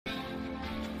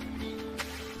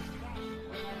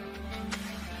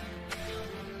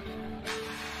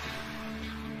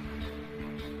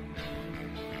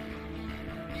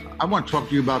I want to talk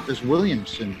to you about this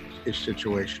Williamson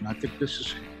situation. I think this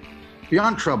is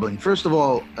beyond troubling. First of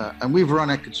all, and we've run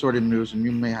at Consortium News, and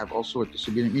you may have also at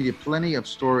Disability Media, plenty of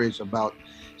stories about,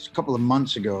 a couple of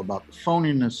months ago, about the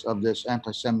phoniness of this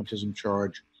anti-Semitism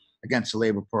charge against the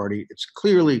Labour Party. It's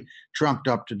clearly trumped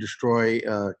up to destroy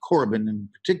Corbyn in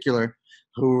particular,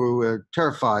 who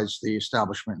terrifies the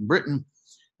establishment in Britain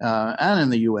and in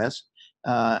the US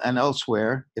and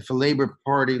elsewhere. If a Labour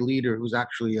Party leader who's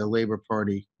actually a Labour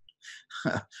Party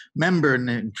member in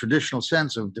the traditional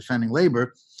sense of defending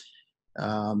Labour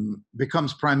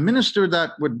becomes prime minister,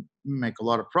 that would make a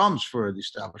lot of problems for the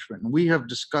establishment. And we have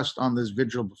discussed on this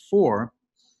vigil before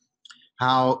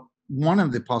how one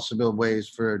of the possible ways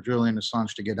for Julian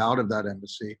Assange to get out of that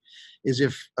embassy is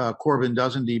if Corbyn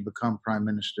does indeed become prime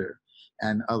minister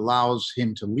and allows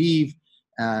him to leave,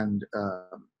 and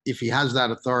if he has that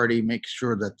authority, make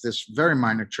sure that this very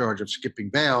minor charge of skipping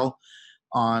bail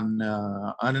on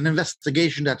an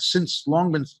investigation that's since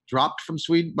long been dropped from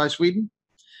Sweden.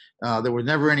 There were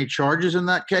never any charges in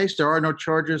that case. There are no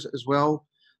charges as well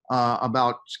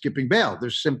about skipping bail.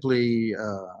 There's simply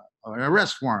an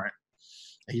arrest warrant.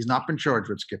 He's not been charged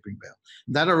with skipping bail.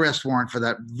 That arrest warrant for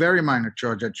that very minor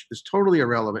charge that is totally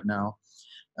irrelevant now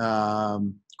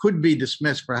could be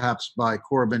dismissed perhaps by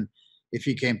Corbyn if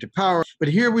he came to power. But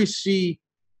here we see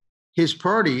his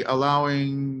party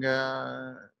allowing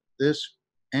this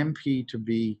MP to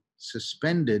be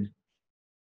suspended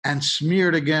and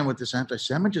smeared again with this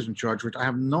anti-Semitism charge, which I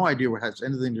have no idea what has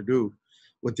anything to do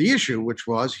with the issue, which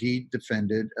was he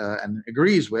defended and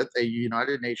agrees with a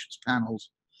United Nations panel's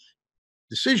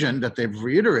decision that they've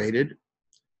reiterated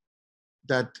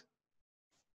that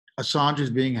Assange is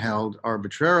being held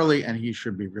arbitrarily and he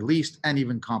should be released and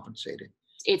even compensated.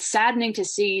 It's saddening to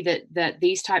see that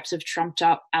these types of trumped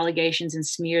up allegations and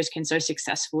smears can so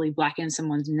successfully blacken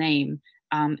someone's name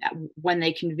when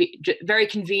they very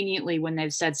conveniently when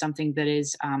they've said something that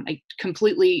is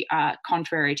completely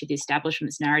contrary to the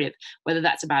establishment's narrative, whether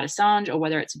that's about Assange or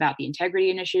whether it's about the Integrity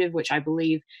Initiative, which I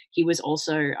believe he was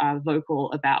also vocal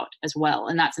about as well.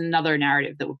 And that's another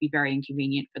narrative that would be very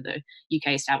inconvenient for the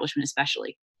UK establishment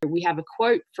especially. We have a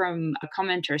quote from a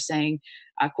commenter saying,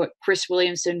 quote, Chris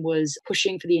Williamson was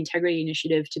pushing for the Integrity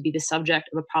Initiative to be the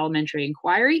subject of a parliamentary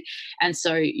inquiry. And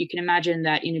so you can imagine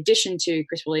that in addition to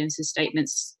Chris Williamson's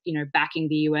statements, backing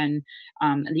the UN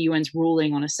and the UN's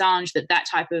ruling on Assange, that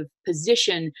type of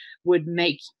position would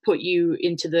put you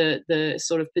into the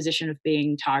sort of position of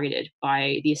being targeted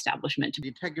by the establishment. The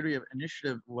Integrity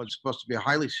Initiative was supposed to be a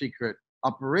highly secret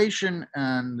operation.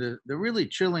 And the really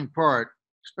chilling part,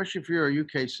 especially if you're a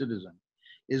UK citizen,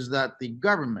 is that the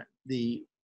government, the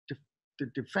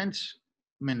Defense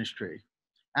Ministry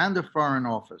and the Foreign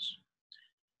Office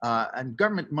and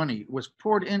government money was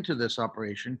poured into this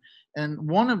operation. And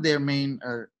one of their main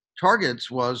targets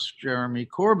was Jeremy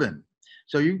Corbyn.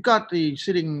 So you've got the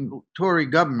sitting Tory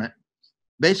government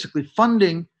basically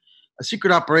funding a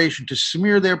secret operation to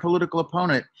smear their political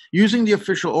opponent using the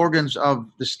official organs of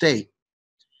the state.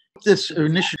 This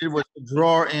initiative was to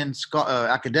draw in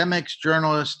academics,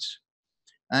 journalists,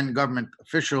 and government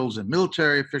officials and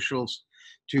military officials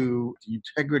to the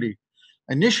Integrity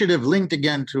Initiative, linked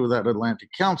again to that Atlantic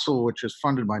Council, which is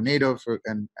funded by NATO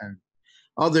and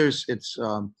others. It's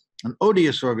an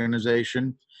odious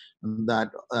organization that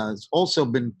has also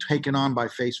been taken on by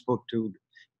Facebook to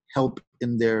help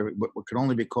in their what could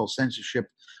only be called censorship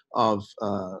of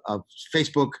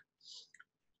Facebook,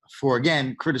 for,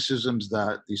 again, criticisms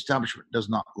that the establishment does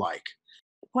not like.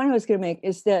 The point I was going to make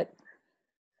is that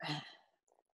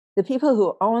the people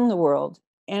who own the world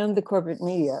and the corporate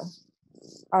media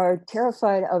are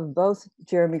terrified of both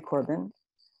Jeremy Corbyn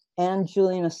and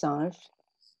Julian Assange,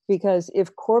 because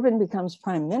if Corbyn becomes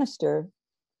prime minister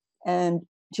and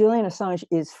Julian Assange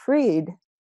is freed,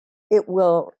 it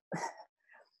will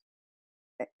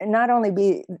not only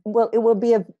be, well, it will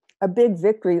be a big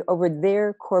victory over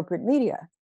their corporate media,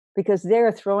 because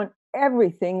they're throwing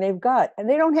everything they've got, and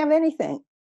they don't have anything.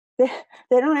 They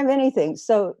don't have anything.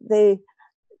 So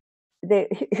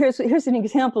here's an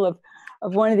example of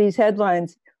one of these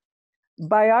headlines.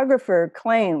 Biographer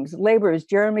claims Labour's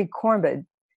Jeremy Corbyn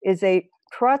is a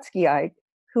Trotskyite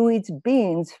who eats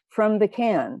beans from the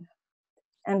can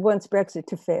and wants Brexit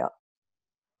to fail.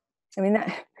 I mean,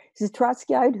 that is a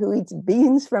Trotskyite who eats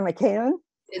beans from a can.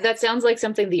 That sounds like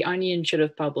something The Onion should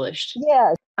have published.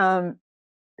 Yes.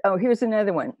 Oh, here's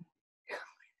another one.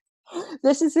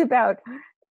 This is about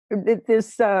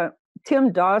this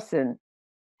Tim Dawson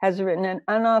has written an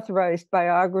unauthorized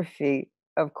biography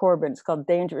of Corbyn. It's called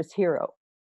Dangerous Hero.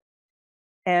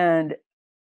 And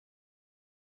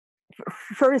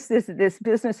first, this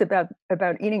business about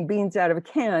eating beans out of a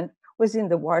can was in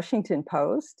the Washington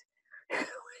Post,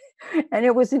 and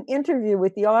it was an interview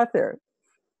with the author.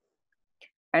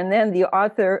 And then the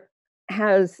author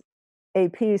has a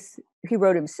piece he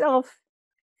wrote himself.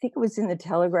 I think it was in the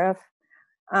Telegraph.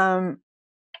 And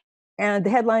the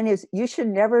headline is, "You should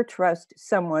never trust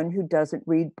someone who doesn't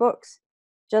read books.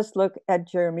 Just look at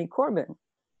Jeremy Corbyn."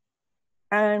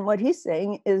 And what he's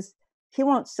saying is he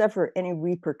won't suffer any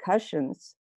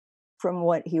repercussions from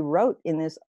what he wrote in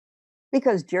this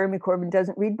because Jeremy Corbyn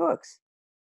doesn't read books.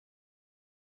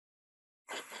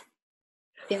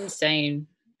 Insane.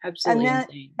 Absolutely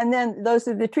insane. And then those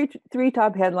are the three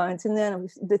top headlines. And then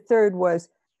the third was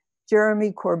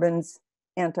Jeremy Corbyn's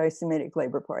anti-Semitic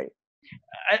Labour Party.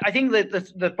 I think that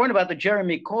the point about the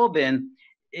Jeremy Corbyn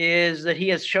is that he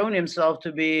has shown himself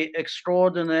to be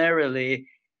extraordinarily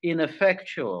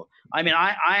ineffectual. I mean,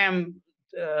 I am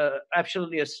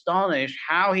absolutely astonished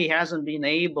how he hasn't been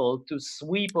able to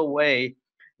sweep away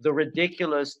the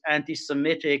ridiculous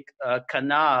anti-Semitic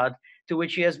canard to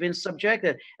which he has been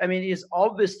subjected. I mean, it is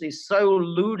obviously so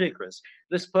ludicrous.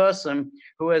 This person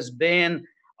who has been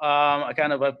a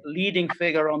kind of a leading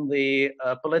figure on the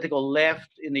political left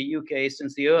in the UK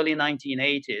since the early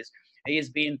 1980s. He has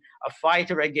been a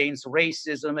fighter against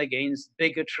racism, against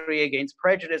bigotry, against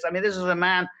prejudice. I mean, this is a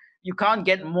man, you can't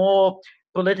get more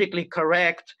politically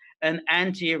correct and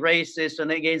anti-racist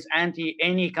and against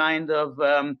any kind of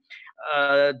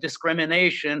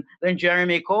discrimination than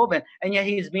Jeremy Corbyn. And yet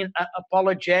he's been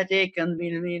apologetic and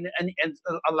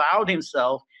allowed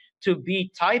himself to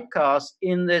be typecast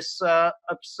in this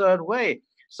absurd way.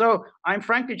 So I'm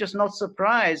frankly just not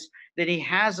surprised that he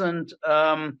hasn't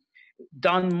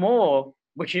done more,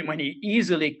 when he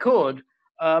easily could,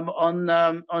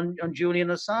 on Julian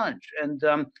Assange. And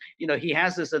he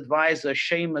has this advisor,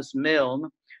 Seamus Milne,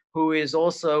 who is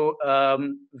also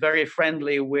very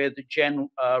friendly with Jen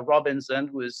Robinson,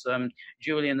 who is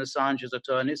Julian Assange's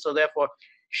attorney. So therefore,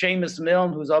 Seamus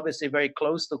Milne, who's obviously very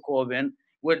close to Corbyn,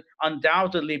 would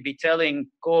undoubtedly be telling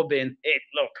Corbyn, "Hey,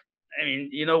 look, I mean,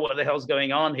 you know what the hell's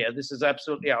going on here. This is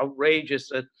absolutely outrageous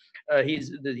that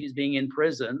he's being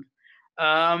imprisoned."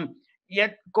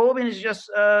 Yet Corbyn is just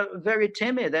very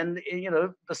timid. And,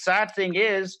 the sad thing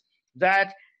is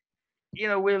that,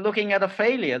 we're looking at a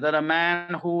failure, that a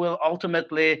man who will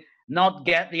ultimately not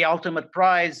get the ultimate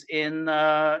prize in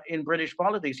British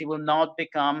politics, he will not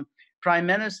become prime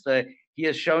minister. He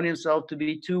has shown himself to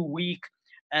be too weak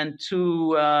and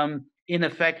too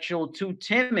ineffectual, too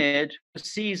timid to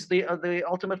seize the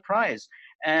ultimate prize.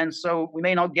 And so we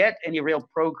may not get any real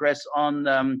progress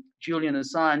on Julian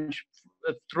Assange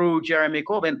through Jeremy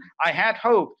Corbyn. I had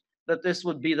hoped that this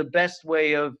would be the best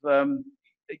way of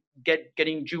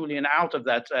getting Julian out of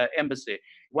that embassy.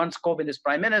 Once Corbyn is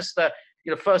prime minister,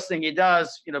 first thing he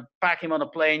does, pack him on a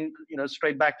plane,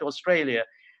 straight back to Australia.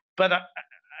 But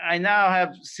I now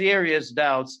have serious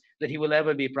doubts that he will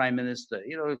ever be prime minister.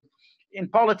 In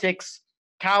politics,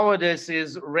 cowardice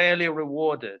is rarely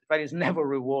rewarded. In fact, it's never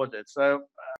rewarded. So